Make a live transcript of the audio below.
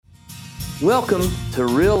Welcome to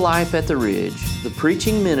Real Life at the Ridge, the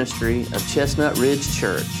preaching ministry of Chestnut Ridge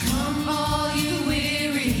Church. Come all you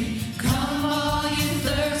weary, come all you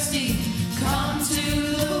thirsty, come to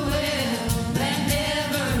the well that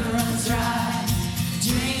never runs dry.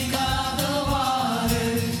 Drink of the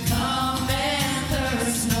water, come and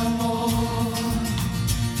thirst no more.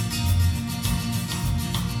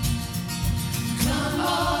 Come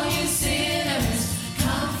all you sinners,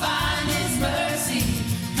 come find His mercy,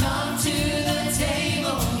 come to the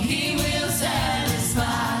table, He will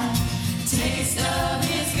satisfy. Taste of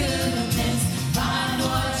His goodness, find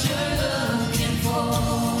what you're looking for.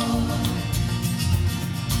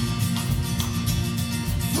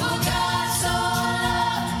 For God so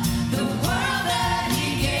loved the world that He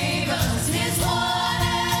gave us His one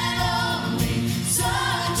and only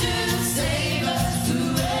Son to save us.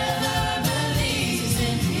 Whoever believes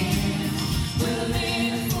in Him will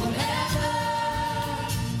live forever.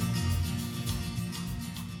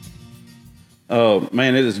 Oh,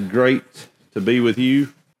 man, it is great to be with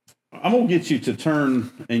you. I'm going to get you to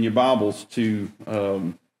turn in your Bibles to,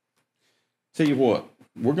 tell you what,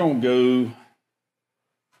 we're going to go,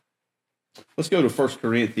 let's go to 1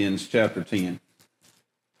 Corinthians chapter 10.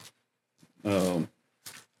 Go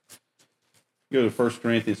to 1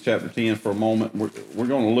 Corinthians chapter 10 for a moment. We're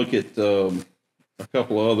going to look at a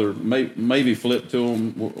couple of other, maybe flip to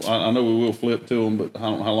them. I know we will flip to them, but I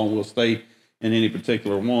don't know how long we'll stay in any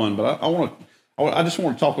particular one. But I just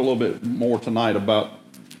want to talk a little bit more tonight about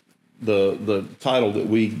the title that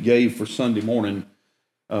we gave for Sunday morning.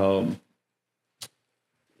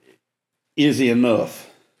 Is He enough?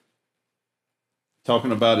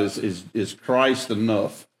 Talking about is Christ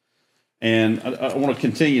enough? And I want to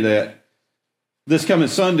continue that. This coming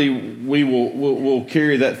Sunday, we'll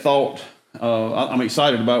carry that thought. I'm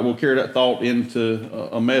excited about it. We'll carry that thought into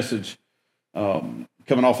a message coming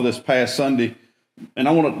off of this past Sunday. And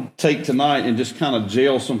I want to take tonight and just kind of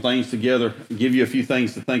gel some things together, give you a few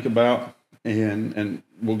things to think about, and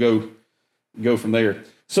we'll go from there.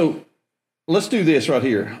 So let's do this right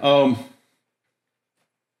here.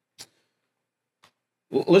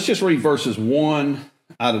 Let's just read verses 1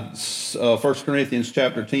 out of 1 Corinthians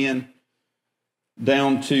chapter 10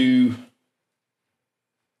 down to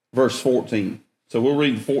verse 14. So we'll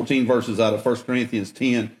read 14 verses out of 1 Corinthians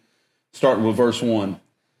 10, starting with verse 1.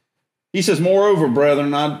 He says, "Moreover,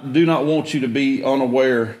 brethren, I do not want you to be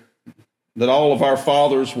unaware that all of our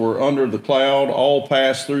fathers were under the cloud, all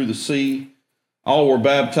passed through the sea, all were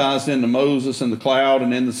baptized into Moses in the cloud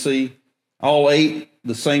and in the sea, all ate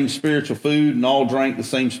the same spiritual food, and all drank the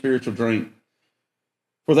same spiritual drink.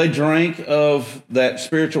 For they drank of that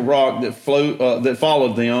spiritual rock that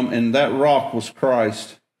followed them, and that rock was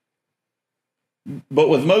Christ. But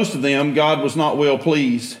with most of them, God was not well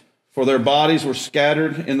pleased, for their bodies were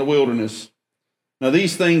scattered in the wilderness. Now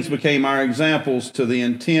these things became our examples to the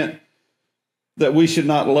intent that we should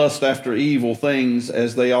not lust after evil things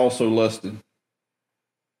as they also lusted.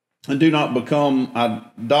 And do not become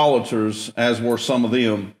idolaters as were some of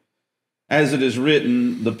them. As it is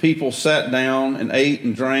written, the people sat down and ate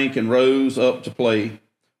and drank and rose up to play.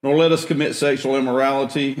 Nor let us commit sexual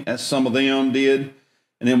immorality as some of them did.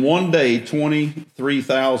 And in one day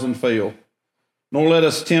 23,000 fell. Nor let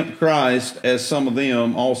us tempt Christ, as some of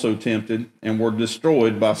them also tempted, and were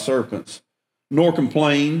destroyed by serpents. Nor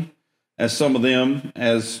complain, as some of them,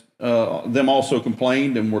 them also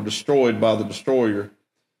complained, and were destroyed by the destroyer.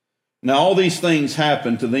 Now all these things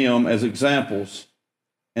happened to them as examples,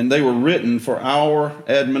 and they were written for our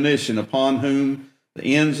admonition, upon whom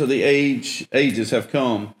the ends of the ages have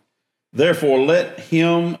come. Therefore let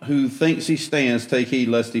him who thinks he stands take heed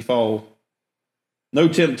lest he fall. No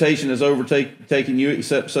temptation has overtaken you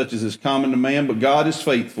except such as is common to man, but God is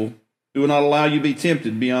faithful, who will not allow you to be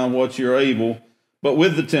tempted beyond what you are able, but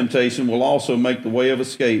with the temptation will also make the way of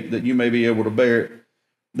escape, that you may be able to bear it.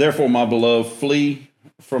 Therefore, my beloved, flee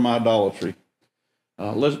from idolatry."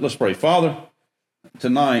 Let's pray. Father,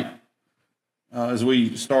 tonight, as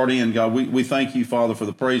we start in, God, we thank you, Father, for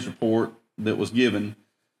the praise report that was given.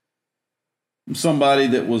 Somebody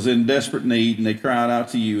that was in desperate need, and they cried out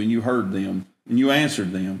to you, and you heard them. And you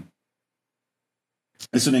answered them.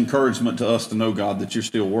 It's an encouragement to us to know, God, that you're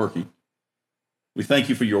still working. We thank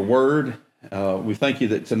you for your word. We thank you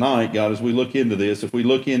that tonight, God, as we look into this, if we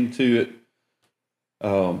look into it,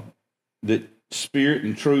 that spirit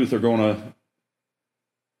and truth are going to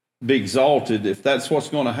be exalted. If that's what's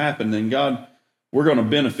going to happen, then, God, we're going to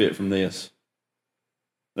benefit from this.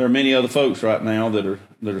 There are many other folks right now that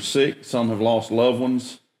are sick. Some have lost loved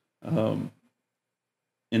ones.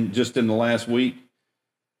 In the last week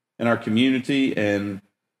in our community, and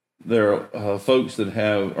There are folks that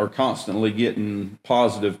are constantly getting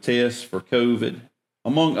positive tests for COVID,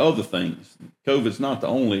 among other things. COVID's not the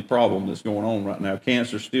only problem that's going on right now.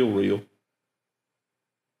 Cancer's still real.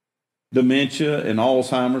 Dementia and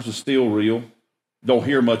Alzheimer's is still real. Don't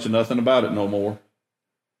hear much of nothing about it no more.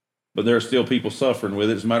 But there are still people suffering with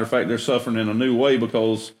it. As a matter of fact, they're suffering in a new way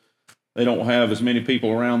because they don't have as many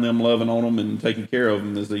people around them loving on them and taking care of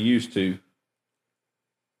them as they used to.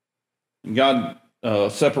 And God,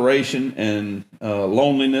 separation and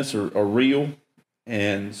loneliness are real.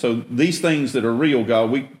 And so these things that are real,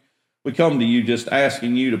 God, we come to you just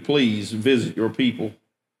asking you to please visit your people.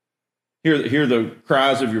 Hear the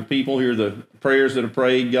cries of your people, hear the prayers that are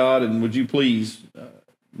prayed, God, and would you please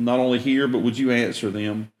not only hear, but would you answer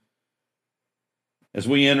them? As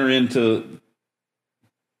we enter into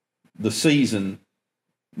the season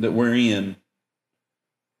that we're in,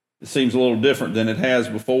 it seems a little different than it has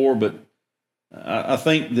before, but I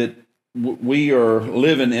think that we are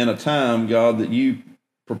living in a time, God, that you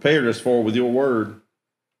prepared us for with your word.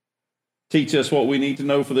 Teach us what we need to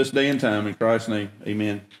know for this day and time. In Christ's name,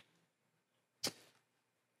 amen.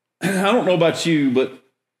 I don't know about you, but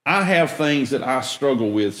I have things that I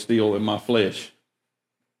struggle with still in my flesh.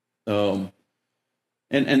 And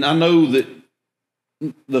I know that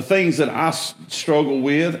the things that I struggle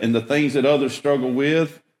with and the things that others struggle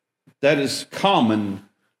with, that is common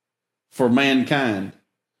for mankind.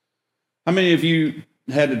 How many of you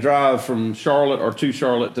had to drive from Charlotte or to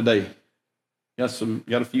Charlotte today? Got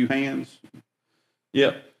a few hands?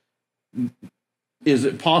 Yep. Is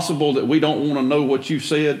it possible that we don't want to know what you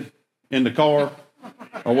said in the car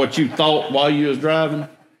or what you thought while you was driving?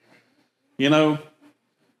 You know,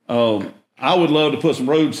 I would love to put some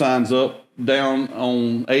road signs up down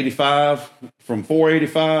on 85 from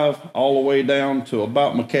 485 all the way down to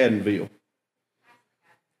about McCaddenville.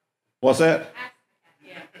 What's that?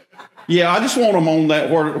 Yeah, I just want them on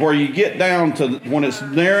that where you get down to when it's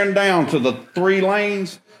narrowing down to the 3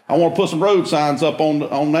 lanes. I want to put some road signs up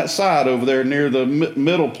on that side over there near the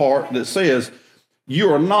middle part that says,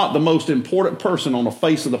 you are not the most important person on the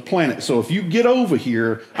face of the planet. So if you get over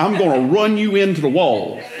here, I'm going to run you into the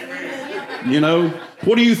wall. You know,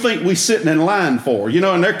 what do you think we sitting in line for? You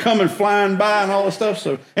know, and they're coming flying by and all this stuff.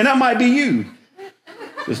 So, and that might be you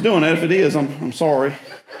that's doing that. If it is, I'm sorry.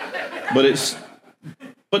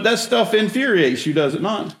 But that stuff infuriates you, does it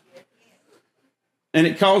not? And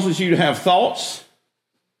it causes you to have thoughts.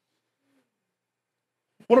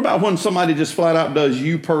 What about when somebody just flat out does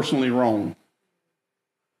you personally wrong?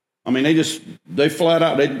 I mean, they flat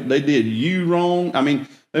out, they did you wrong. I mean,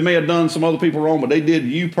 they may have done some other people wrong, but they did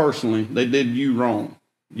you personally. They did you wrong.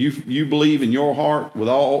 You believe in your heart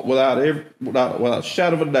without a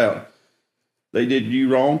shadow of a doubt, they did you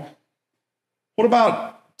wrong. What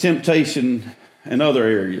about temptation in other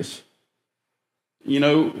areas? You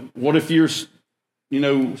know, what if you're,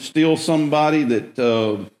 still somebody that,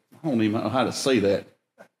 I don't even know how to say that.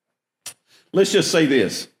 Let's just say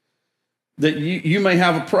this, that you may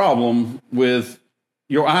have a problem with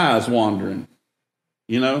your eyes wandering,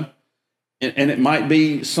 and it might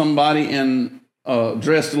be somebody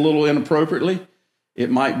dressed a little inappropriately.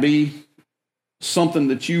 It might be something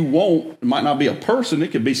that you want. It might not be a person.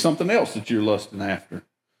 It could be something else that you're lusting after.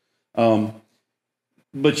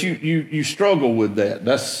 But you struggle with that.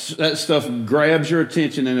 That stuff grabs your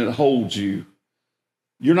attention and it holds you.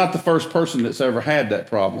 You're not the first person that's ever had that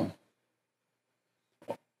problem.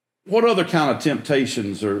 What other kind of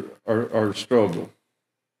temptations are struggle?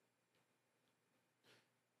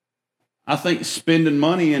 I think spending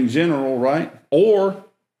money in general, right? Or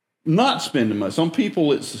not spending money. Some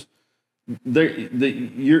people,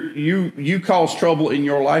 you cause trouble in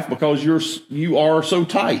your life because you are so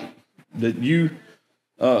tight that you're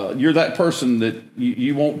that person that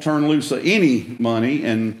you won't turn loose of any money,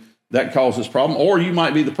 and that causes problem. Or you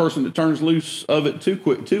might be the person that turns loose of it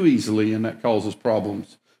too easily, and that causes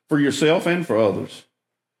problems for yourself and for others.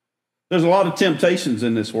 There's a lot of temptations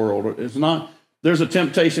in this world. There's a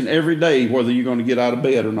temptation every day, whether you're going to get out of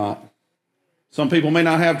bed or not. Some people may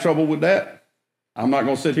not have trouble with that. I'm not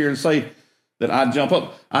going to sit here and say that I jump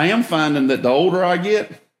up. I am finding that the older I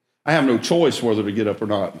get, I have no choice whether to get up or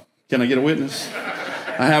not. Can I get a witness?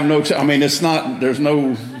 I have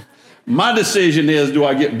no, my decision is, do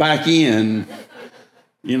I get back in,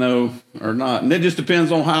 or not? And it just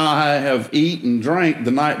depends on how I have eaten and drank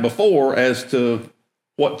the night before as to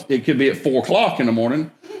what it could be at 4 o'clock in the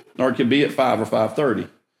morning, or it could be at 5 or 5:30.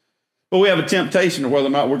 But we have a temptation of whether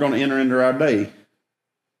or not we're going to enter into our day.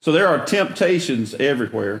 So there are temptations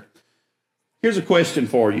everywhere. Here's a question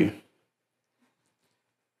for you.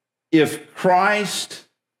 If Christ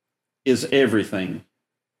is everything,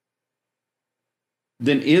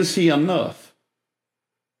 then is he enough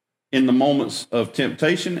in the moments of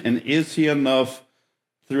temptation? And is he enough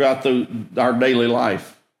throughout our daily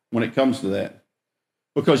life when it comes to that?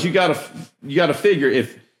 Because you got to figure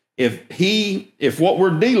if what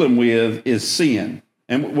we're dealing with is sin,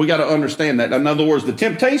 and we got to understand that. In other words, the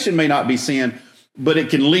temptation may not be sin, but it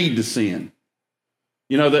can lead to sin.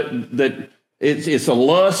 You know, that it's a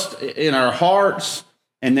lust in our hearts,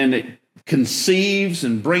 and then it conceives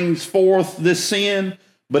and brings forth this sin,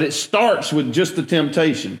 but it starts with just the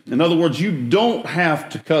temptation. In other words, you don't have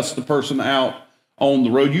to cuss the person out on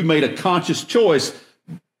the road. You made a conscious choice,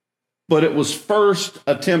 but it was first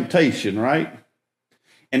a temptation, right?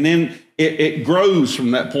 And then it grows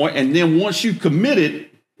from that point, and then once you commit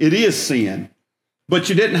it, it is sin. But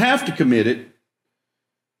you didn't have to commit it.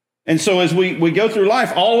 And so as we go through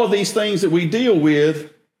life, all of these things that we deal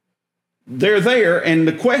with, they're there. And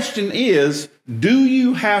the question is, do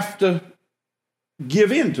you have to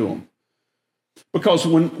give in to them? Because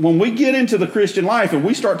when we get into the Christian life and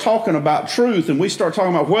we start talking about truth and we start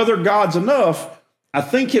talking about whether God's enough, I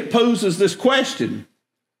think it poses this question.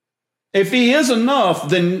 If he is enough,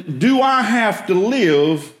 then do I have to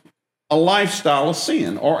live a lifestyle of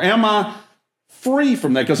sin? Or am I free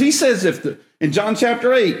from that? Because he says in John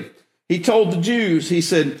chapter 8, he told the Jews, he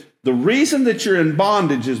said, the reason that you're in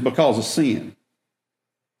bondage is because of sin.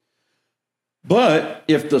 But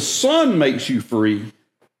if the Son makes you free,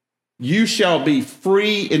 you shall be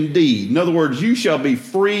free indeed. In other words, you shall be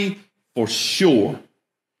free for sure.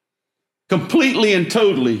 Completely and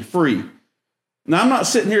totally free. Now, I'm not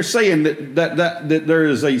sitting here saying that there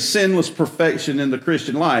is a sinless perfection in the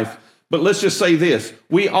Christian life, but let's just say this.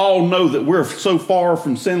 We all know that we're so far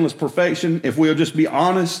from sinless perfection, if we'll just be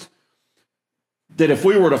honest, that if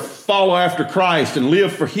we were to follow after Christ and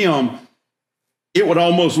live for him, it would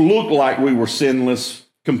almost look like we were sinless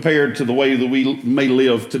compared to the way that we may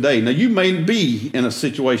live today. Now, you may be in a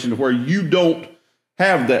situation where you don't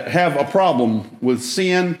have a problem with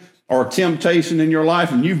sin or temptation in your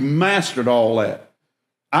life, and you've mastered all that.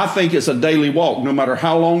 I think it's a daily walk. No matter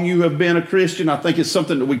how long you have been a Christian, I think it's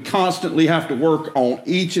something that we constantly have to work on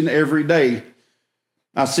each and every day.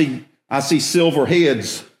 I see silver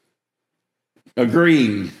heads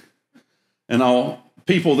agreeing, and all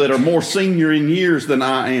people that are more senior in years than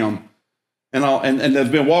I am, and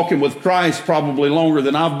they've been walking with Christ probably longer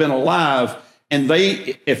than I've been alive. And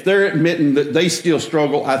if they're admitting that they still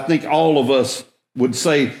struggle, I think all of us would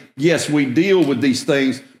say, yes, we deal with these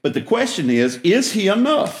things. But the question is he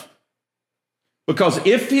enough? Because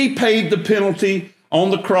if he paid the penalty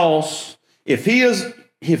on the cross, if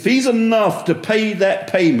he's enough to pay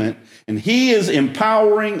that payment, and he is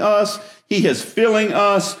empowering us, he is filling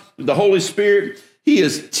us with the Holy Spirit, he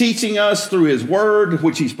is teaching us through his word,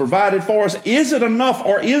 which he's provided for us, is it enough,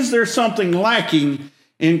 or is there something lacking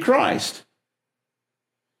in Christ?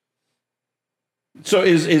 So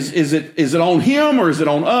is it on him or is it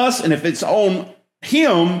on us? And if it's on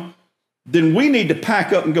him, then we need to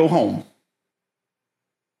pack up and go home.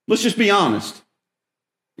 Let's just be honest.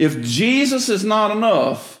 If Jesus is not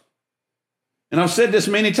enough, and I've said this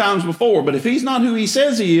many times before, but if he's not who he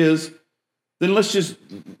says he is, then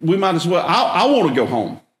we might as well, I want to go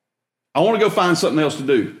home. I want to go find something else to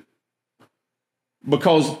do.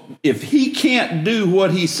 Because if he can't do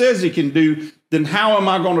what he says he can do, then how am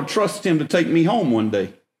I going to trust him to take me home one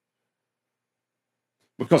day?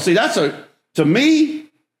 Because see, to me,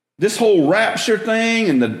 this whole rapture thing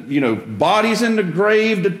and the, bodies in the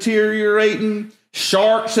grave deteriorating,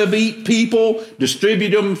 sharks have eaten people,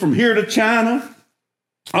 distribute them from here to China,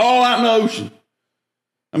 all out in the ocean.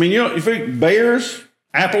 I mean, if you bears,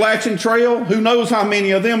 Appalachian Trail, who knows how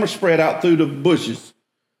many of them are spread out through the bushes.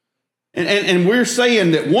 And we're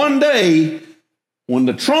saying that one day, when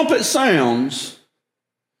the trumpet sounds,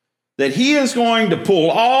 that he is going to pull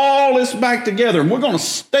all this back together, and we're going to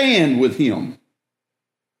stand with him.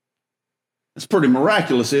 That's pretty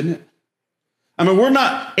miraculous, isn't it? I mean, we're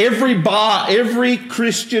not every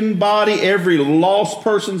Christian body, every lost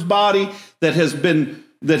person's body that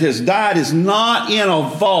has died is not in a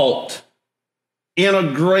vault, in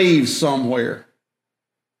a grave somewhere.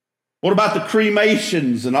 What about the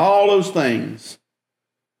cremations and all those things?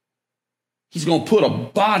 He's going to put a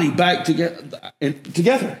body back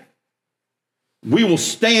together. We will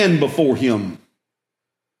stand before him.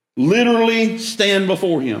 Literally stand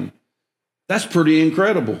before him. That's pretty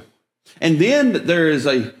incredible. And then there is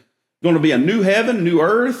going to be a new heaven, new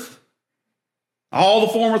earth. All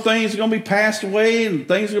the former things are going to be passed away and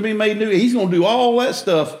things are going to be made new. He's going to do all that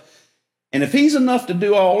stuff. And if he's enough to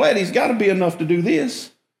do all that, he's got to be enough to do this.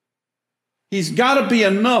 He's got to be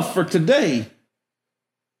enough for today.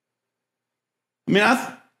 I mean,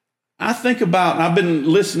 I think about, I've been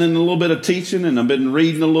listening to a little bit of teaching and I've been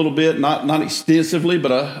reading a little bit, not extensively,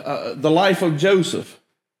 but the life of Joseph.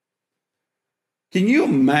 Can you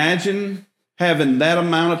imagine having that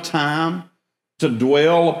amount of time to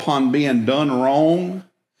dwell upon being done wrong?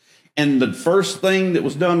 And the first thing that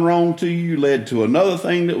was done wrong to you led to another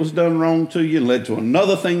thing that was done wrong to you, and led to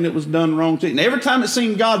another thing that was done wrong to you. And every time it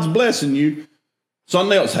seemed God's blessing you,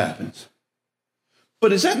 something else happens.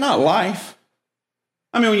 But is that not life?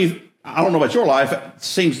 I mean, I don't know about your life, it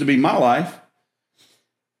seems to be my life.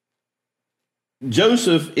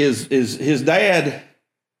 Joseph is his dad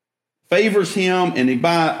favors him, and he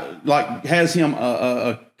has him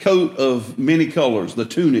a coat of many colors, the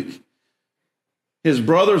tunic. His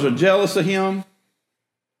brothers are jealous of him.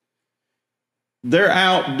 They're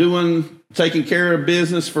out taking care of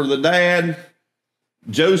business for the dad.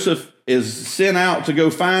 Joseph is sent out to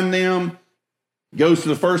go find them. Goes to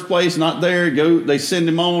the first place, not there. They send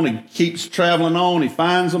him on. He keeps traveling on. He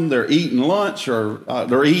finds them. They're eating lunch, or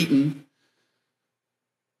they're eating.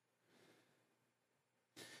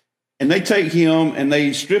 And they take him and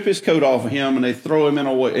they strip his coat off of him and they throw him in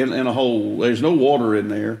a hole. There's no water in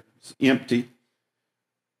there. It's empty.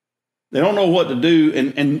 They don't know what to do.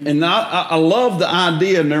 And I love the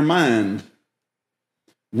idea in their mind.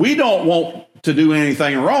 We don't want to do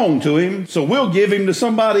anything wrong to him, so we'll give him to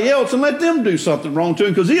somebody else and let them do something wrong to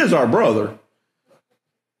him because he is our brother.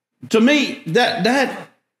 To me, that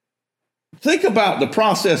think about the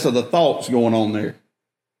process of the thoughts going on there.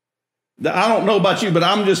 I don't know about you, but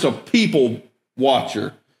I'm just a people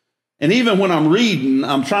watcher. And even when I'm reading,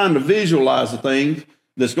 I'm trying to visualize the thing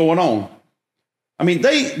that's going on. I mean,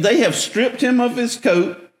 they have stripped him of his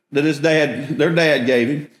coat that their dad gave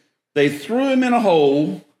him. They threw him in a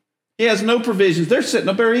hole. He has no provisions. They're sitting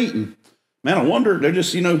up there eating. Man, I wonder, they're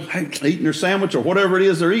just, eating their sandwich or whatever it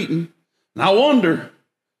is they're eating. And I wonder,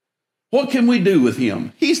 what can we do with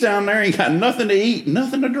him? He's down there, he got nothing to eat,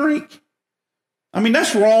 nothing to drink. I mean,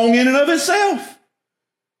 that's wrong in and of itself.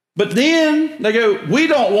 But then they go, we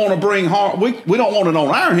don't want to bring harm, we don't want it on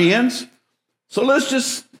our hands, so let's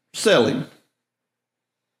just sell him.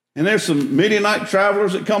 And there's some Midianite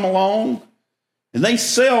travelers that come along, and they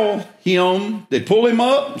sell him. They pull him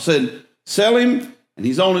up, said, sell him, and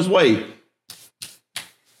he's on his way.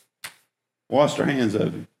 Wash their hands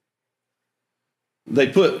of him. They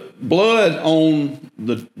put blood on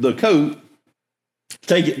the coat,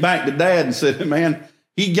 take it back to dad and said, man,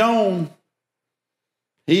 he gone.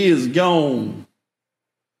 He is gone.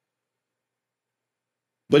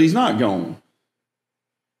 But he's not gone.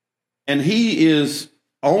 And he is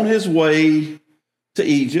on his way to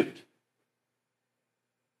Egypt.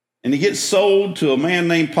 And he gets sold to a man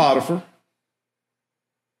named Potiphar.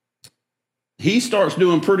 He starts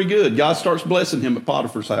doing pretty good. God starts blessing him at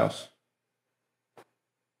Potiphar's house.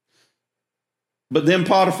 But then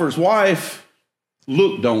Potiphar's wife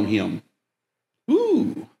looked on him.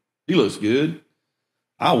 Ooh, he looks good.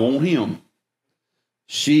 I want him.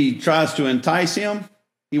 She tries to entice him.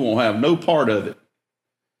 He won't have no part of it.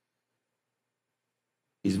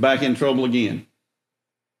 He's back in trouble again.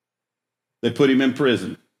 They put him in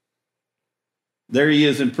prison. There he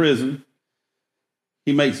is in prison.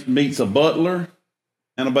 He meets a butler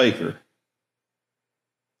and a baker.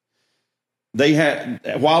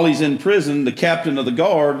 While he's in prison, the captain of the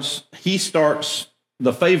guards,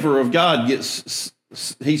 the favor of God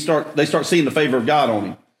they start seeing the favor of God on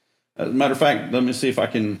him. As a matter of fact, let me see if I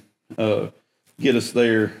can get us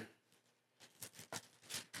there.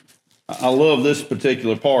 I love this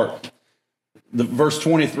particular part. The verse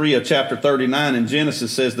 23 of chapter 39 in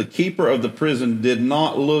Genesis says, the keeper of the prison did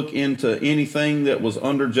not look into anything that was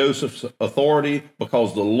under Joseph's authority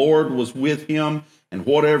because the Lord was with him, and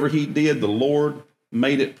whatever he did, the Lord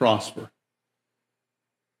made it prosper.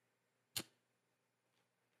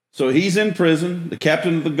 So he's in prison. The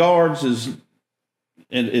captain of the guards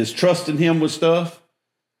is trusting him with stuff.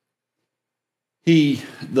 The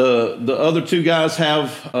other two guys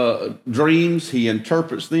have dreams. He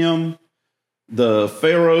interprets them. The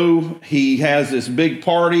Pharaoh, he has this big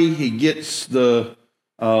party. He gets I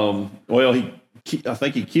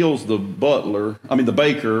think he kills the baker,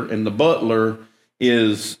 and the butler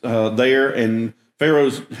is there, and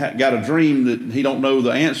Pharaoh's got a dream that he don't know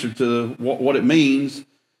the answer to what it means.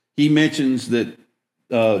 He mentions that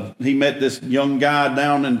he met this young guy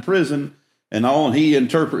down in prison and he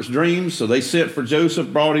interprets dreams. So they sent for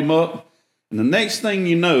Joseph, brought him up, and the next thing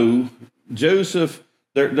you know, Joseph,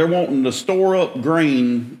 they're wanting to store up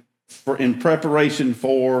grain in preparation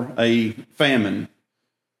for a famine.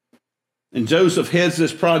 And Joseph heads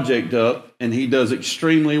this project up, and he does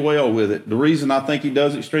extremely well with it. The reason I think he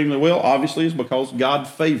does extremely well, obviously, is because God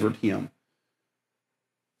favored him.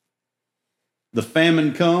 The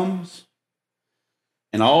famine comes,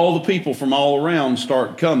 and all the people from all around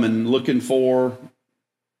start coming looking for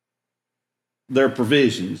their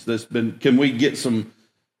provisions. Can we get some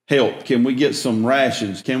help? Can we get some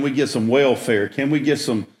rations? Can we get some welfare? Can we get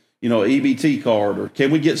some, EBT card? Or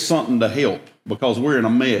can we get something to help? Because we're in a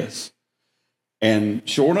mess. And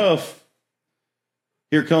sure enough,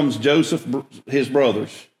 here comes Joseph, his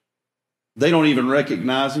brothers. They don't even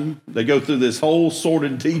recognize him. They go through this whole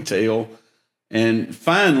sordid detail, and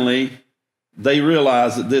finally, they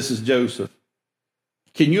realize that this is Joseph.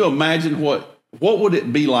 Can you imagine what would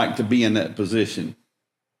it be like to be in that position?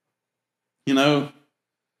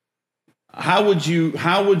 How would you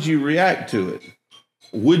react to it?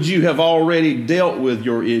 Would you have already dealt with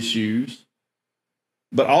your issues?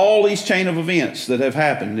 But all these chain of events that have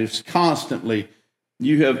happened, it's constantly,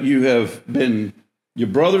 you have been, your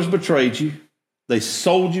brothers betrayed you. They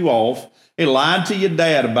sold you off. They lied to your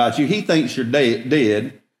dad about you. He thinks you're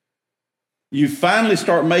dead. You finally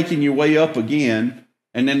start making your way up again,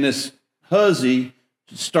 and then this hussy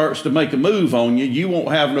starts to make a move on you. You won't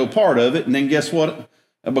have no part of it, and then guess what?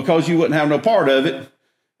 Because you wouldn't have no part of it,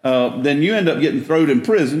 then you end up getting thrown in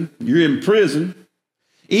prison. You're in prison.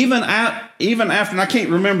 Even after, and I can't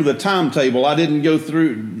remember the timetable. I didn't go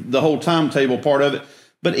through the whole timetable part of it.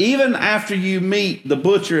 But even after you meet the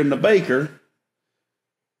butcher and the baker,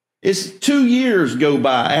 it's 2 years go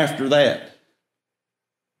by after that.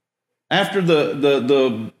 After I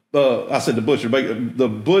said the butcher,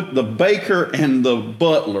 the baker and the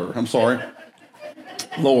butler. I'm sorry,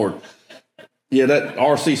 Lord. Yeah, that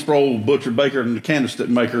R.C. Sproul, butcher, baker, and the candlestick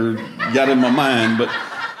maker got in my mind, but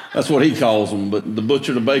that's what he calls them. But the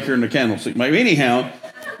butcher, the baker, and the candlestick maker. Anyhow,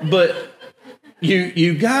 but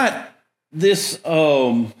you got this.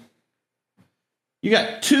 You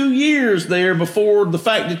got 2 years there before the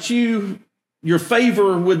fact that your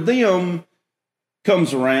favor with them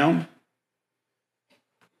comes around.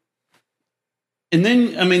 And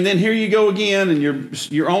then here you go again, and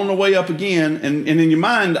you're on the way up again, and in your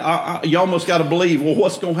mind, you almost got to believe, well,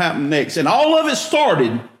 what's going to happen next? And all of it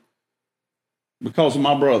started because of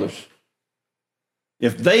my brothers.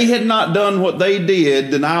 If they had not done what they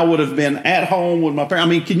did, then I would have been at home with my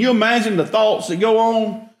parents. Can you imagine the thoughts that go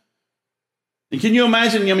on? And can you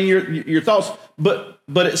imagine, your thoughts? But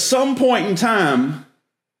at some point in time,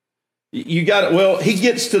 you got it. Well, he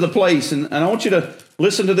gets to the place, and I want you to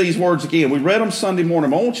listen to these words again. We read them Sunday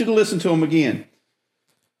morning. I want you to listen to them again.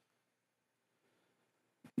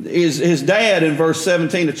 His dad in verse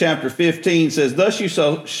 17 of chapter 15 says, "Thus you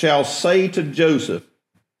shall say to Joseph,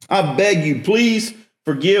 I beg you, please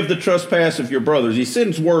forgive the trespass of your brothers." He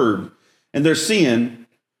sends word and their sin,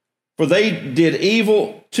 for they did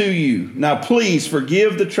evil to you. Now please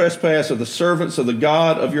forgive the trespass of the servants of the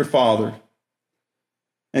God of your father.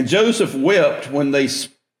 And Joseph wept when they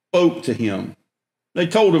spoke to him. They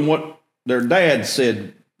told him what their dad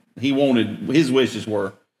said he wanted, his wishes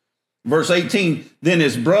were. Verse 18, then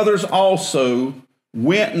his brothers also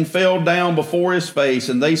went and fell down before his face,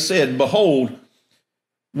 and they said, "Behold,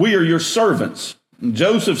 we are your servants." And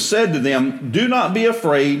Joseph said to them, "Do not be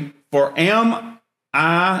afraid, for am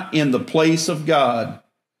I in the place of God?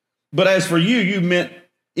 But as for you, you meant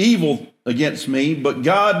evil against me, but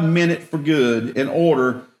God meant it for good, in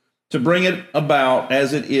order to bring it about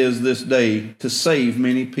as it is this day, to save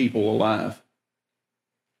many people alive."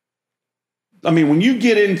 When you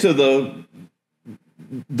get into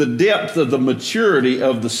the depth of the maturity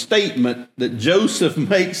of the statement that Joseph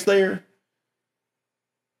makes there,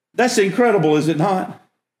 that's incredible, is it not?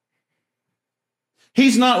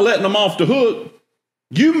 He's not letting them off the hook.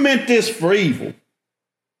 You meant this for evil.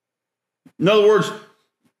 In other words,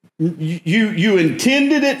 you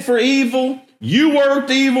intended it for evil. You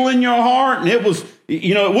worked evil in your heart, and it was,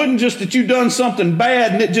 it wasn't just that you done something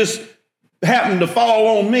bad and it just happened to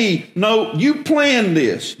fall on me. No, you planned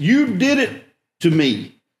this. You did it to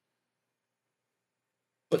me.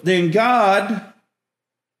 But then God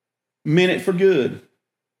meant it for good.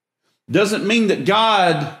 Doesn't mean that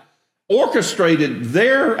God orchestrated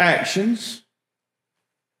their actions.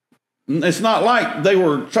 It's not like they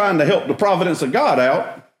were trying to help the providence of God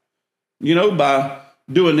out, by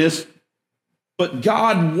doing this. But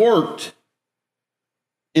God worked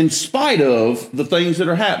in spite of the things that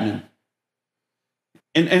are happening.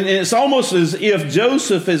 And it's almost as if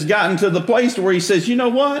Joseph has gotten to the place where he says, you know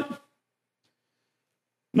what?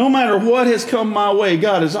 No matter what has come my way,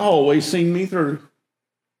 God has always seen me through.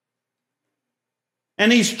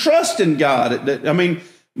 And he's trusting God.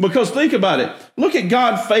 Because think about it. Look at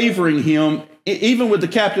God favoring him, even with the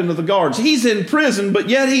captain of the guards. He's in prison, but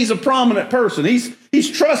yet he's a prominent person.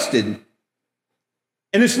 He's trusted.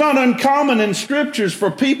 And it's not uncommon in scriptures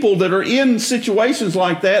for people that are in situations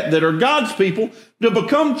like that are God's people, to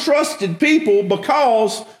become trusted people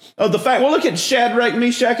because of the fact, well, look at Shadrach,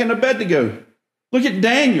 Meshach, and Abednego. Look at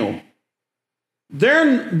Daniel.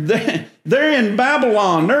 They're in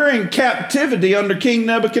Babylon. They're in captivity under King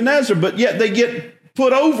Nebuchadnezzar, but yet they get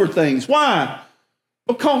put over things. Why?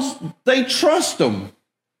 Because they trust them.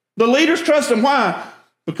 The leaders trust them. Why?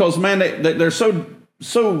 Because, man, they're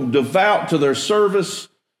so devout to their service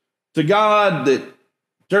to God that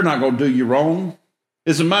they're not going to do you wrong.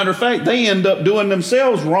 As a matter of fact, they end up doing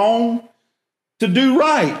themselves wrong to do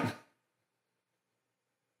right.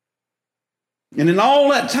 And in all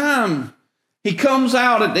that time, he comes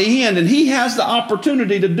out at the end and he has the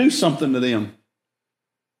opportunity to do something to them.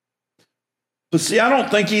 But see, I don't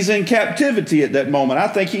think he's in captivity at that moment. I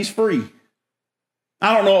think he's free.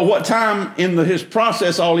 I don't know at what time in his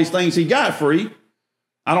process, all these things he got free.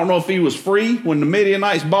 I don't know if he was free when the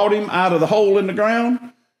Midianites bought him out of the hole in the ground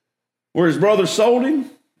where his brothers sold him.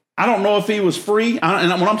 I don't know if he was free.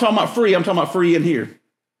 And when I'm talking about free, I'm talking about free in here.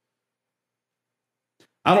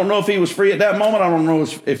 I don't know if he was free at that moment. I don't know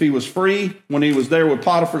if he was free when he was there with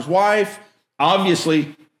Potiphar's wife.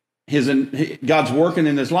 Obviously, God's working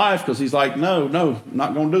in his life because he's like, no, I'm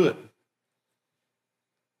not going to do it.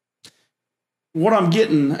 What I'm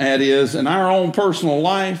getting at is, in our own personal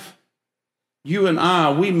life, you and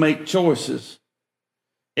I, we make choices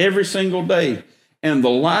every single day. And the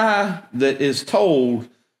lie that is told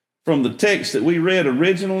from the text that we read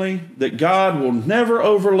originally, that God will never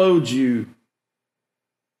overload you,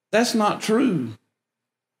 that's not true.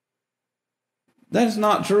 That is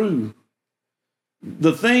not true.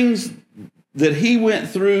 The things that he went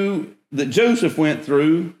through, that Joseph went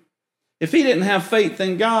through, if he didn't have faith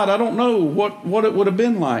in God, I don't know what it would have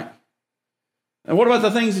been like. And what about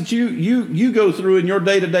the things that you go through in your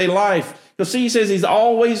day-to-day life? Because see, he says he's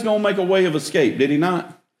always going to make a way of escape, did he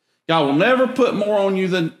not? God will never put more on you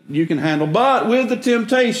than you can handle, but with the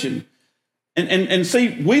temptation. And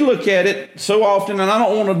see, we look at it so often, and I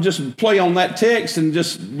don't want to just play on that text and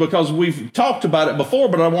just because we've talked about it before,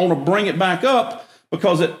 but I want to bring it back up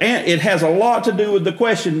because it has a lot to do with the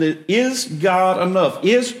question that is God enough?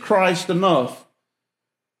 Is Christ enough?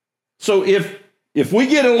 So if we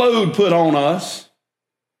get a load put on us,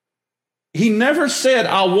 he never said,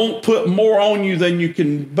 I won't put more on you than you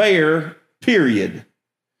can bear, period.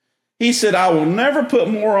 He said, I will never put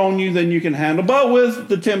more on you than you can handle, but with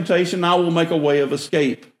the temptation, I will make a way of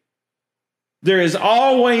escape. There is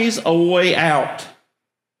always a way out.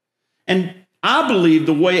 And I believe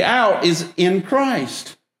the way out is in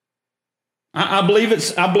Christ. I believe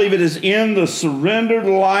it is in the surrendered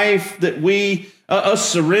life that us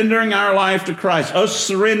surrendering our life to Christ, us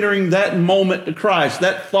surrendering that moment to Christ,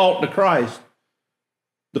 that thought to Christ.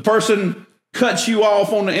 The person cuts you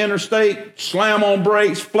off on the interstate, slam on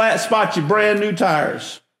brakes, flat spot you brand new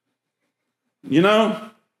tires. You know,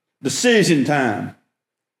 decision time.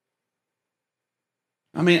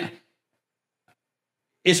 I mean,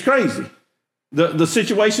 it's crazy. The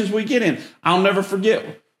situations we get in. I'll never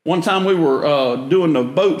forget one time we were doing a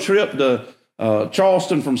boat trip to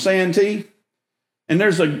Charleston from Santee, and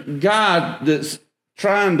there's a guy that's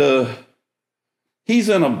he's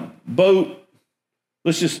in a boat.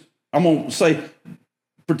 I'm going to say,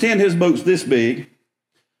 pretend his boat's this big.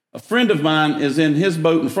 A friend of mine is in his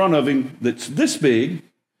boat in front of him that's this big.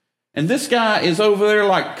 And this guy is over there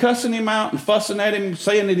like cussing him out and fussing at him,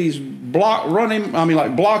 saying that he's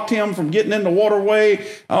blocked him from getting in the waterway,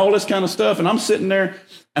 all this kind of stuff. And I'm sitting there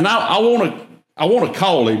and I want to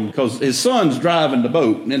call him because his son's driving the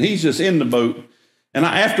boat and he's just in the boat. And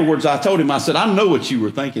afterwards I told him, I said, I know what you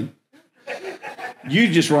were thinking. You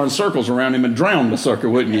just run circles around him and drown the sucker,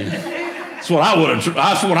 wouldn't you? That's what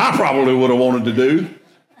I probably would have wanted to do.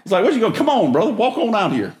 It's like, where'd you go? Come on, brother, walk on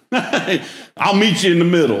out here. I'll meet you in the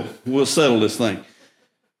middle. We'll settle this thing.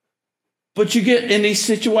 But you get in these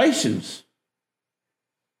situations.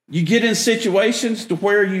 You get in situations to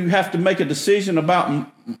where you have to make a decision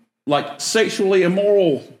about like sexually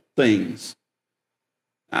immoral things.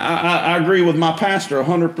 I agree with my pastor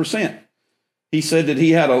 100%. He said that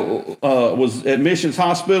he was at Missions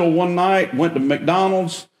Hospital one night, went to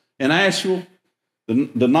McDonald's in Asheville.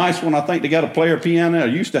 The nice one, I think they got a player piano. I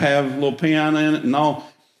used to have a little piano in it and all.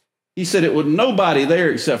 He said it was nobody there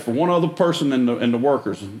except for one other person and the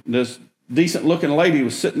workers. This decent-looking lady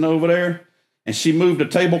was sitting over there, and she moved a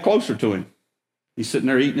table closer to him. He's sitting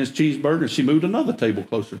there eating his cheeseburger, and she moved another table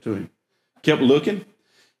closer to him. Kept looking.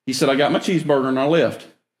 He said, I got my cheeseburger and I left.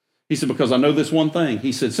 He said, because I know this one thing.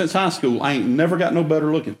 He said, since high school, I ain't never got no better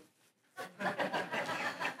looking.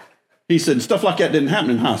 He said, stuff like that didn't happen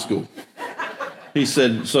in high school. He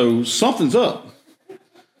said, so something's up.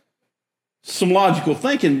 Some logical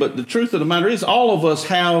thinking, but the truth of the matter is all of us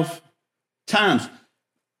have times.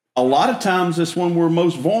 A lot of times it's when we're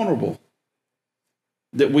most vulnerable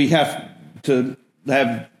that we have to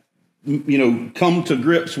have, come to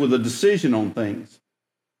grips with a decision on things.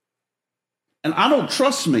 And I don't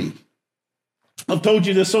trust me. I've told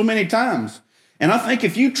you this so many times. And I think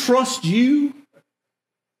if you trust you,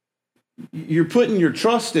 you're putting your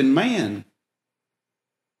trust in man.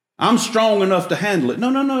 I'm strong enough to handle it.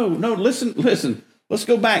 No. Listen. Let's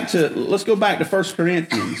go back to 1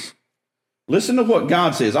 Corinthians. Listen to what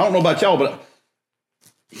God says. I don't know about y'all, but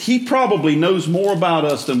he probably knows more about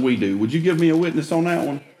us than we do. Would you give me a witness on that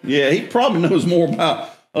one? Yeah, he probably knows more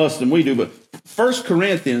about us than we do. But 1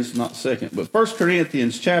 Corinthians, not second, but 1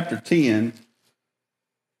 Corinthians chapter 10.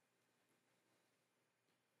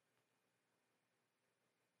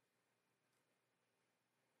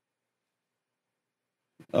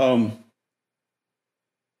 I'm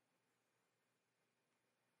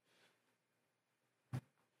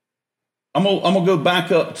gonna go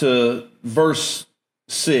back up to verse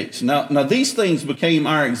 6. Now these things became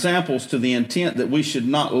our examples to the intent that we should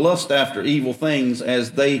not lust after evil things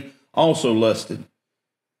as they also lusted.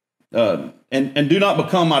 And do not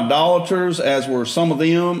become idolaters as were some of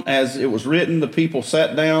them, as it was written, the people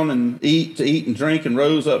sat down and eat and drink and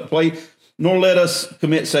rose up to play. Nor let us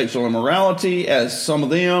commit sexual immorality as some of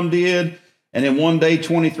them did. And in one day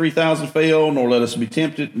 23,000 fell. Nor let us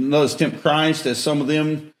tempt Christ as some of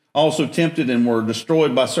them also tempted and were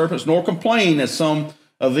destroyed by serpents. Nor complain as some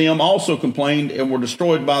of them also complained and were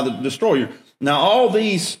destroyed by the destroyer. Now all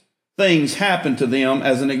these things happened to them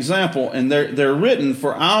as an example, and they're written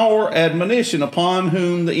for our admonition, upon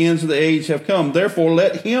whom the ends of the age have come. Therefore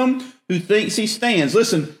let him who thinks he stands,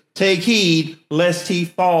 listen, take heed lest he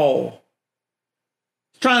fall.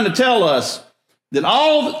 Trying to tell us that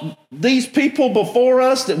all these people before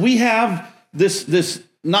us, that we have this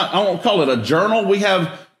not, I won't call it a journal, we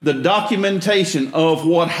have the documentation of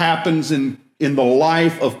what happens in the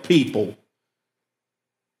life of people.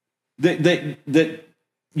 That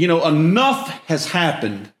enough has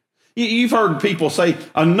happened. You've heard people say,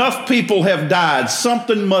 enough people have died,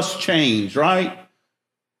 something must change, right?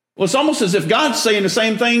 Well, it's almost as if God's saying the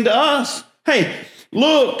same thing to us. Hey,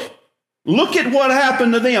 look at what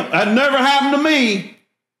happened to them. That never happened to me.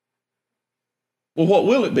 Well, what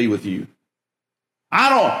will it be with you?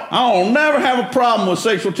 I'll never have a problem with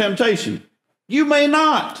sexual temptation. You may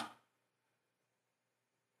not.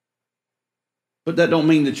 But that don't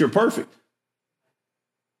mean that you're perfect.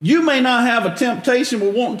 You may not have a temptation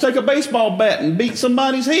with wanting to take a baseball bat and beat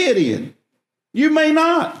somebody's head in. You may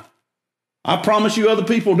not. I promise you other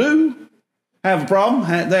people do have a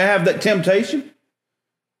problem. They have that temptation.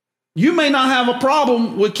 You may not have a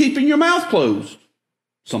problem with keeping your mouth closed.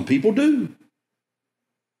 Some people do.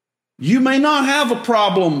 You may not have a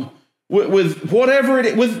problem with whatever it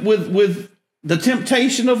is, with the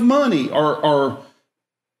temptation of money or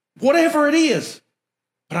whatever it is.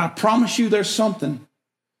 But I promise you there's something.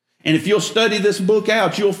 And if you'll study this book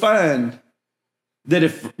out, you'll find that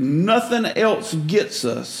if nothing else gets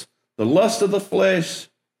us, the lust of the flesh,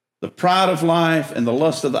 the pride of life, and the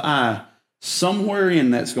lust of the eye, somewhere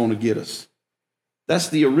in that's going to get us. That's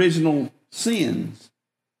the original sins.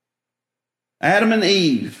 Adam and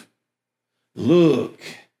Eve. Look,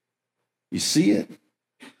 you see it?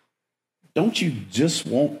 Don't you just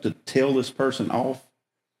want to tell this person off?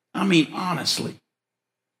 I mean, honestly,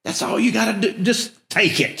 that's all you got to do. Just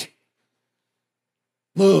take it.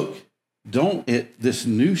 Look, this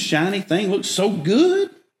new shiny thing looks so good.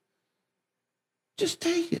 Just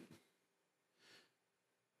take it.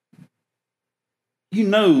 You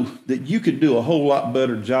know that you could do a whole lot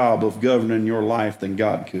better job of governing your life than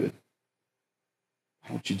God could. Why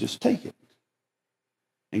don't you just take it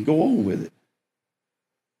and go on with it?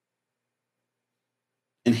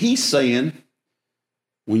 And he's saying,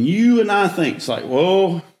 when you and I think, it's like,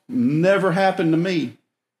 whoa, never happened to me,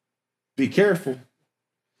 be careful.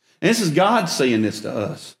 And this is God saying this to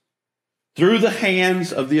us through the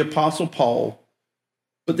hands of the Apostle Paul.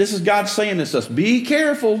 But this is God saying this to us. Be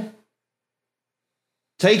careful.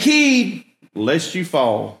 Take heed lest you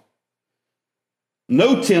fall.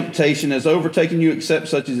 No temptation has overtaken you except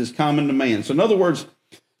such as is common to man. So in other words,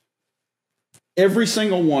 every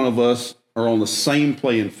single one of us are on the same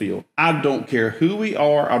playing field. I don't care who we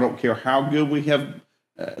are. I don't care how good we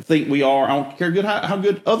think we are. I don't care how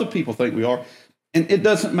good other people think we are. And it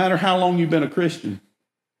doesn't matter how long you've been a Christian.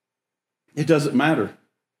 It doesn't matter.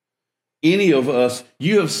 any of us,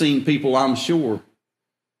 you have seen people, I'm sure,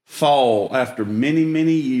 fall after many,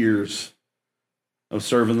 many years of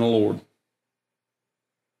serving the Lord.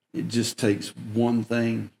 It just takes one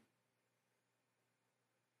thing.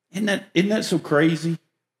 Isn't that so crazy?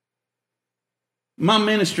 My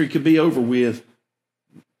ministry could be over with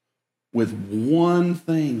one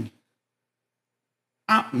thing.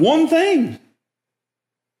 One thing.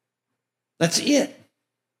 That's it.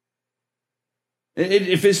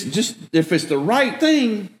 If it's the right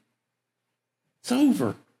thing, it's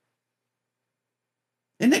over.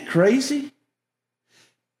 Isn't that crazy?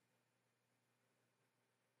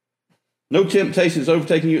 No temptation is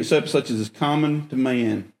overtaking you except such as is common to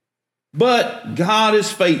man. But God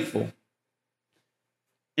is faithful.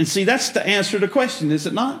 And see, that's the answer to the question, is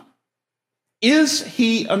it not? Is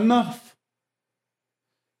he enough?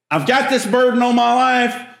 I've got this burden on my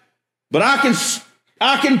life, but I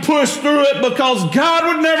can push through it because God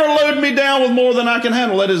would never load me down with more than I can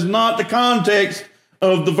handle. That is not the context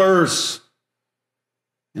of the verse.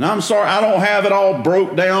 And I'm sorry, I don't have it all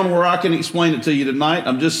broke down where I can explain it to you tonight.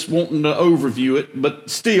 I'm just wanting to overview it. But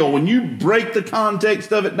still, when you break the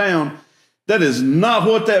context of it down, that is not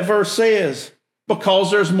what that verse says,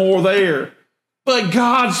 because there's more there. But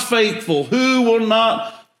God's faithful, who will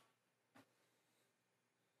not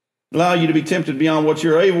allow you to be tempted beyond what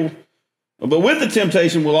you're able. But with the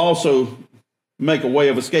temptation will also make a way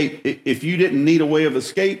of escape. If you didn't need a way of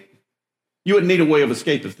escape, you wouldn't need a way of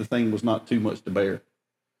escape if the thing was not too much to bear.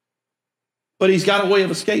 But he's got a way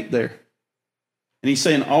of escape there. And he's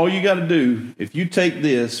saying, all you got to do, if you take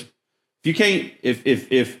this, if you can't,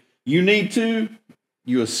 if you need to,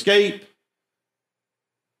 you escape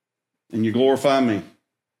and you glorify me.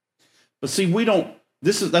 But see,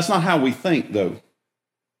 that's not how we think, though.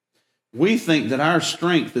 We think that our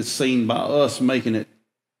strength is seen by us making it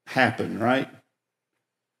happen, right?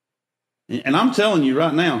 And I'm telling you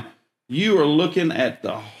right now, you are looking at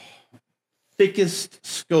the thickest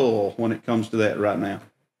skull when it comes to that right now.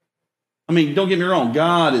 I mean, don't get me wrong.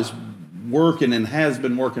 God is working and has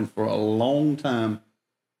been working for a long time.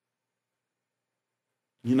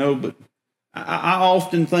 You know, but I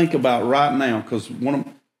often think about right now, because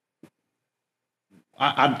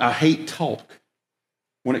I hate talk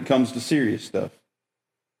when it comes to serious stuff.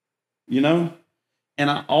 You know? And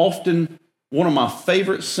one of my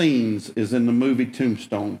favorite scenes is in the movie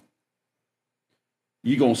Tombstone.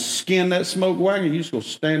 You're going to skin that smoke wagon, you're just going to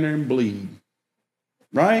stand there and bleed.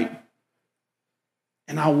 Right?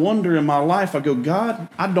 And I wonder in my life, I go, God,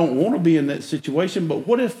 I don't want to be in that situation, but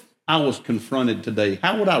what if I was confronted today?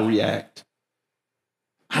 How would I react?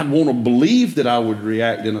 I'd want to believe that I would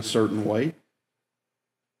react in a certain way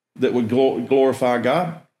that would glorify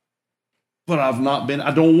God. But I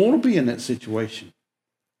don't want to be in that situation.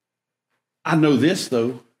 I know this,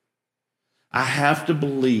 though. I have to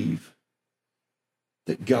believe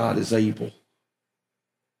that God is able.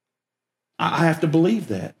 I have to believe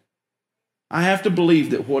that. I have to believe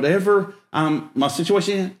that whatever my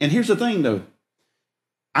situation is, and here's the thing, though.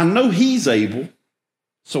 I know he's able,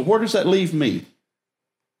 so where does that leave me?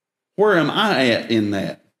 Where am I at in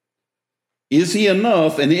that? Is he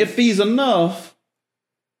enough? And if he's enough,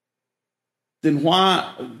 then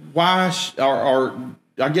why, or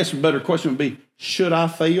I guess a better question would be, should I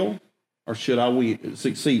fail or should I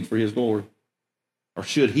succeed for his glory? Or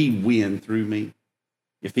should he win through me?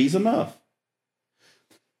 If he's enough.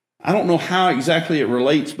 I don't know how exactly it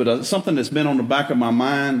relates, but something that's been on the back of my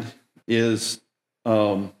mind is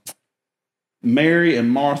Mary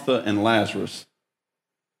and Martha and Lazarus.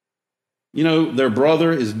 You know, their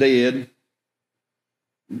brother is dead.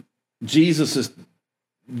 Jesus is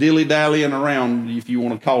dilly-dallying around, if you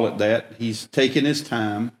want to call it that. He's taking his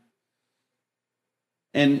time.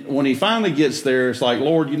 And when he finally gets there, it's like,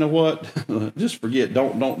 Lord, you know what? Just forget.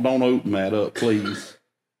 Don't open that up, please.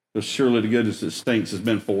 Because surely the goodness that stinks has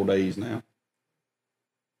been 4 days now.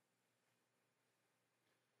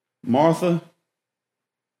 Martha,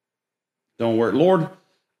 don't worry. Lord,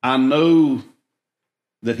 I know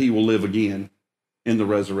that he will live again in the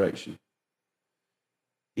resurrection.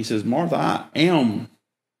 He says, Martha, I am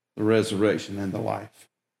the resurrection and the life.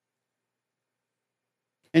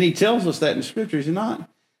 And he tells us that in Scripture, is he not?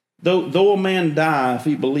 Though a man die, if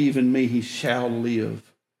he believe in me, he shall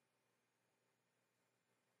live.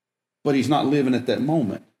 But he's not living at that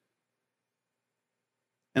moment.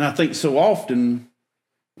 And I think so often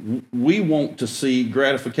we want to see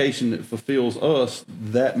gratification that fulfills us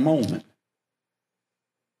that moment.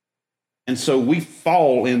 And so we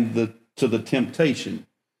fall to the temptation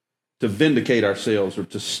to vindicate ourselves or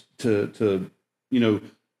to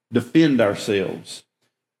defend ourselves.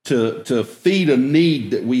 to feed a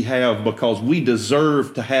need that we have because we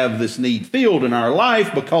deserve to have this need filled in our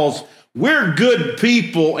life because we're good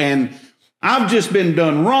people and I've just been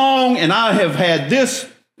done wrong and I have had this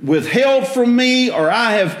withheld from me, or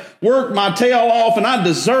I have worked my tail off and I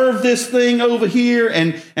deserve this thing over here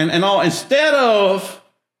and all, instead of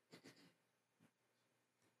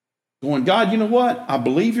going, God, you know what? I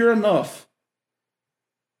believe you're enough.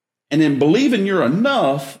 And in believing you're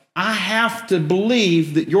enough, I have to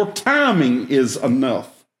believe that your timing is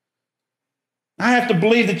enough. I have to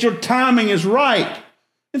believe that your timing is right.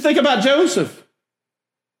 And think about Joseph.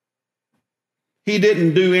 He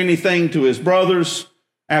didn't do anything to his brothers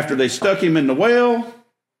after they stuck him in the well.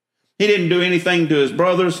 He didn't do anything to his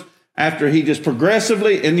brothers after he just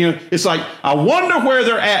progressively, and it's like, I wonder where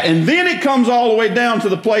they're at. And then it comes all the way down to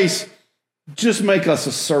the place, just make us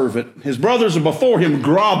a servant. His brothers are before him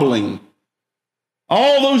groveling.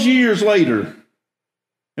 All those years later,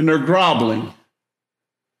 and they're groveling.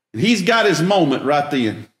 And he's got his moment right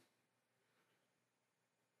then.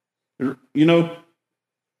 You know,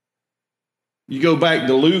 you go back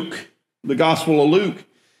to Luke, the Gospel of Luke,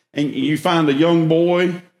 and you find a young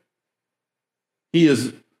boy. He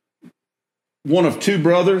is one of two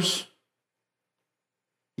brothers.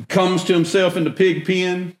 He comes to himself in the pig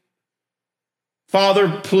pen.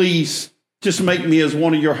 Father, please, just make me as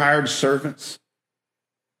one of your hired servants.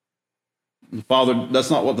 The father,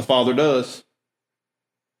 that's not what the father does.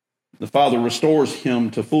 The father restores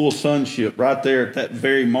him to full sonship right there at that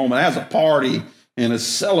very moment, has a party and is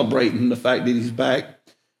celebrating the fact that he's back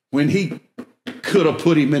when he could have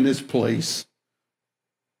put him in his place.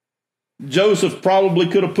 Joseph probably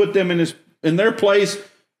could have put them in their place,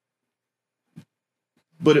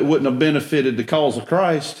 but it wouldn't have benefited the cause of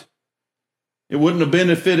Christ. It wouldn't have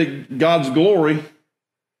benefited God's glory.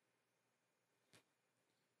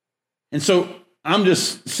 And so I'm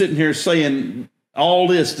just sitting here saying all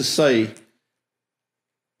this to say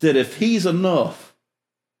that if he's enough,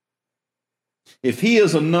 if he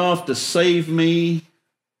is enough to save me,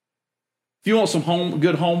 if you want some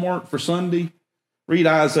good homework for Sunday, read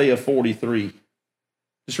Isaiah 43.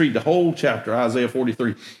 Just read the whole chapter, Isaiah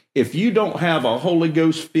 43. If you don't have a Holy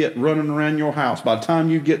Ghost fit running around your house, by the time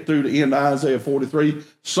you get through the end of Isaiah 43,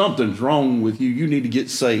 something's wrong with you. You need to get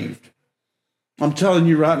saved. I'm telling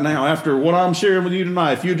you right now, after what I'm sharing with you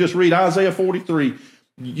tonight, if you just read Isaiah 43,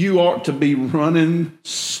 you ought to be running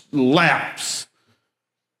laps.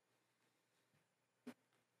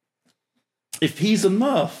 If he's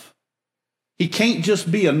enough, he can't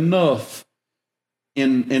just be enough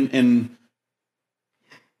in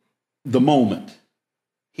the moment.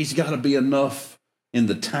 He's got to be enough in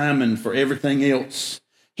the timing for everything else.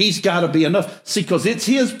 He's got to be enough. See, because it's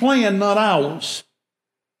his plan, not ours.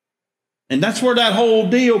 And that's where that whole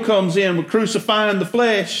deal comes in with crucifying the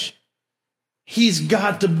flesh. He's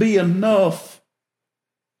got to be enough.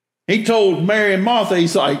 He told Mary and Martha,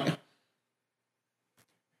 he's like,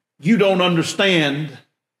 you don't understand.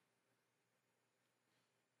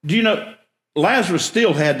 Do you know, Lazarus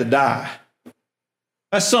still had to die.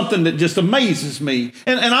 That's something that just amazes me.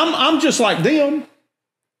 And I'm just like them.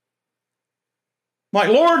 Like,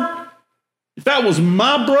 Lord, if that was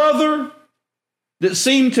my brother that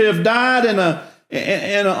seemed to have died in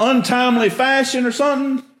an untimely fashion or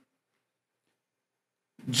something,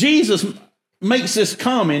 Jesus makes this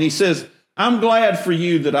comment. He says, I'm glad for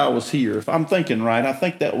you that I was here. If I'm thinking right, I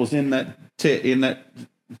think that was in that.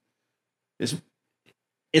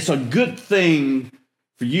 It's a good thing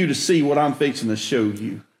for you to see what I'm fixing to show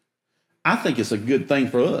you. I think it's a good thing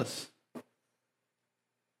for us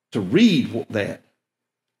to read that.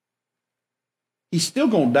 He's still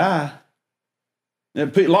going to die.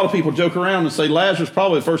 And a lot of people joke around and say Lazarus,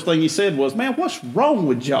 probably the first thing he said was, man, what's wrong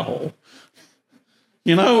with y'all?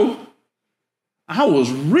 You know, I was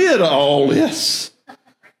rid of all this.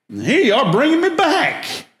 And here you are bringing me back.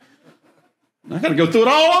 I got to go through it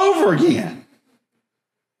all over again.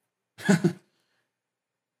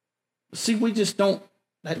 See, we just don't,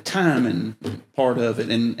 that timing part of it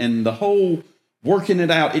and the whole working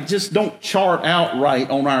it out, it just don't chart out right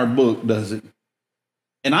on our book, does it?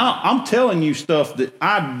 And I'm telling you stuff that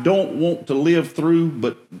I don't want to live through,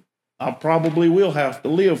 but I probably will have to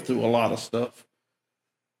live through a lot of stuff.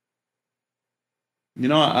 You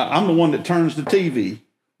know, I'm the one that turns the TV.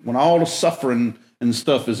 When all the suffering and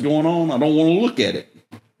stuff is going on, I don't want to look at it.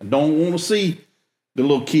 I don't want to see the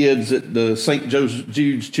little kids at the St.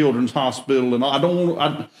 Jude's Children's Hospital, and I don't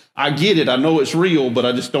want. I get it. I know it's real, but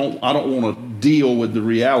I don't want to deal with the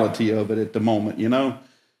reality of it at the moment, you know,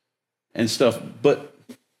 and stuff. But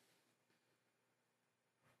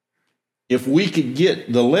if we could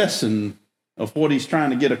get the lesson of what he's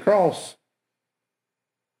trying to get across,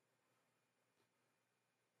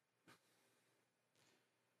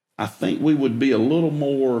 I think we would be a little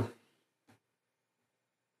more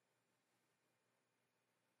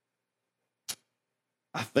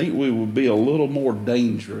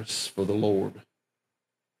dangerous for the Lord.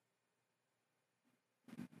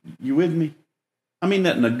 You with me? I mean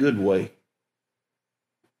that in a good way.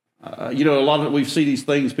 A lot of we see these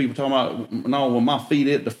things, people talking about, no, when my feet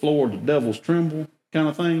hit the floor, the devils tremble kind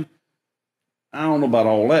of thing. I don't know about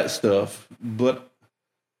all that stuff, but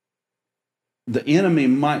the enemy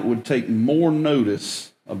would take more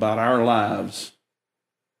notice about our lives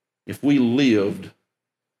if we lived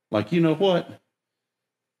like, you know what?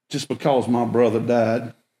 Just because my brother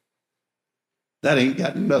died, that ain't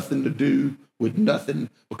got nothing to do with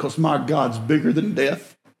nothing, because my God's bigger than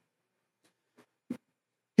death.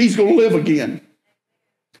 He's going to live again.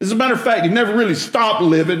 As a matter of fact, he never really stopped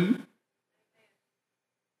living.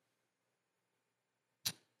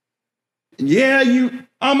 And yeah,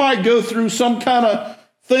 I might go through some kind of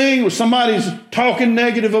thing where somebody's talking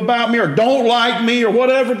negative about me or don't like me or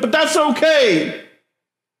whatever, but that's okay.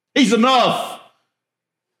 He's enough.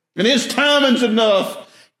 And his timing's enough.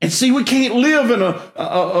 And see, we can't live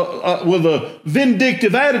with a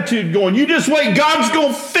vindictive attitude going, you just wait, God's going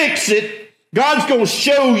to fix it. God's going to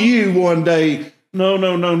show you one day.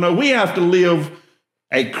 No. We have to live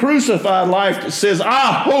a crucified life that says,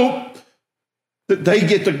 I hope that they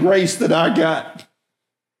get the grace that I got.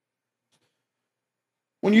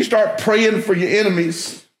 When you start praying for your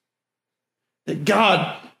enemies, that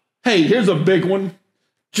God, hey, here's a big one.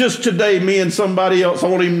 Just today, me and somebody else, I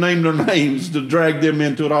won't even name their names to drag them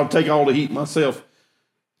into it. I'll take all the heat myself.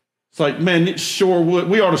 It's like, man, it sure would.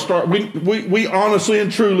 We ought to start. We honestly and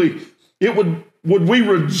truly, would we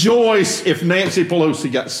rejoice if Nancy Pelosi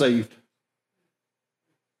got saved?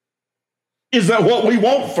 Is that what we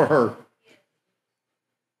want for her?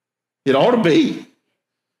 It ought to be.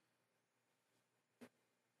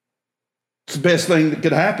 It's the best thing that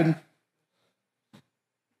could happen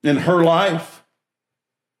in her life.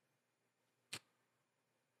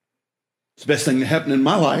 It's the best thing that happened in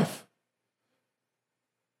my life.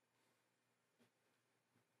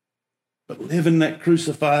 But living that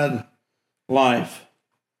crucified life.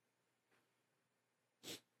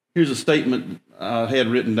 Here's a statement I had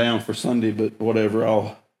written down for Sunday, but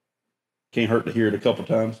whatever, can't hurt to hear it a couple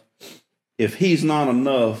times. If he's not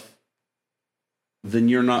enough, then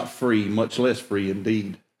you're not free, much less free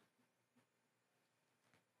indeed.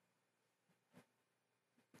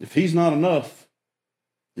 If he's not enough,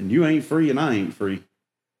 then you ain't free and I ain't free,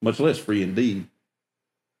 much less free indeed.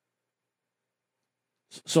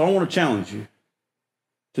 So I want to challenge you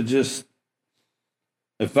to just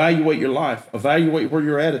evaluate your life, evaluate where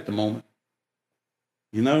you're at the moment.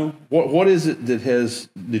 You know, what is it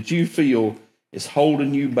that you feel is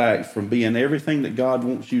holding you back from being everything that God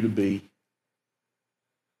wants you to be?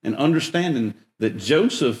 And understanding that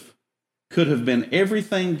Joseph could have been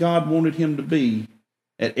everything God wanted him to be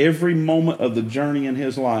at every moment of the journey in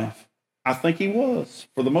his life. I think he was,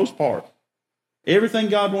 for the most part. Everything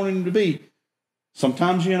God wanted him to be.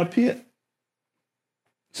 Sometimes you're in a pit.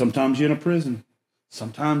 Sometimes you're in a prison.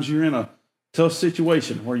 Sometimes you're in a tough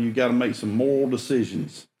situation where you got to make some moral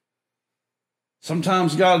decisions.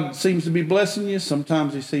 Sometimes God seems to be blessing you.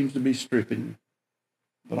 Sometimes he seems to be stripping you.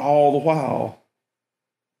 But all the while,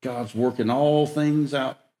 God's working all things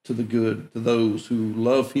out to the good, to those who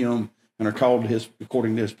love him and are called to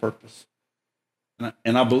according to his purpose.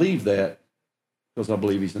 And I believe that because I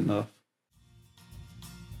believe he's enough.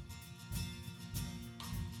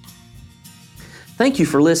 Thank you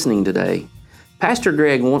for listening today. Pastor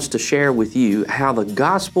Greg wants to share with you how the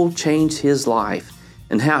gospel changed his life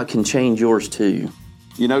and how it can change yours too.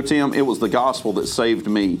 You know, Tim, it was the gospel that saved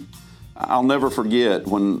me. I'll never forget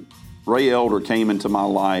when Ray Elder came into my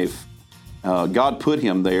life. God put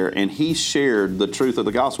him there, and he shared the truth of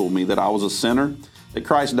the gospel with me, that I was a sinner, that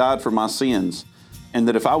Christ died for my sins, and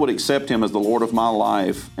that if I would accept him as the Lord of my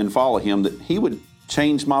life and follow him, that he would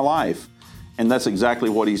change my life. And that's exactly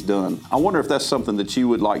what he's done. I wonder if that's something that you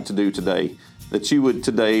would like to do today, that you would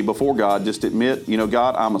today, before God, just admit, you know,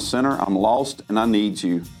 God, I'm a sinner, I'm lost, and I need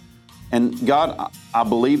you. And God, I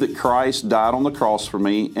believe that Christ died on the cross for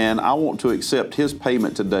me, and I want to accept his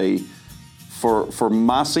payment today for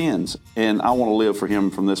my sins, and I want to live for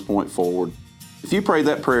him from this point forward. If you pray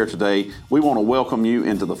that prayer today, we want to welcome you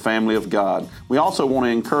into the family of God. We also want to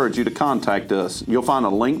encourage you to contact us. You'll find a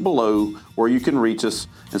link below where you can reach us,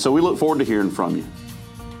 and so we look forward to hearing from you.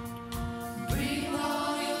 Bring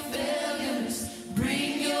all your failures,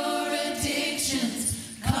 bring your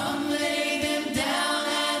addictions, come lay them down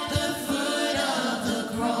at the foot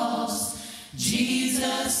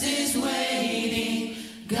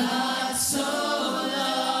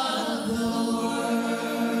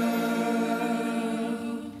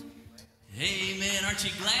aren't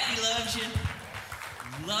you glad he loves you?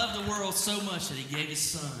 He loved the world so much that he gave his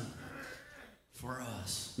son for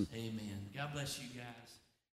us. Amen. God bless you guys.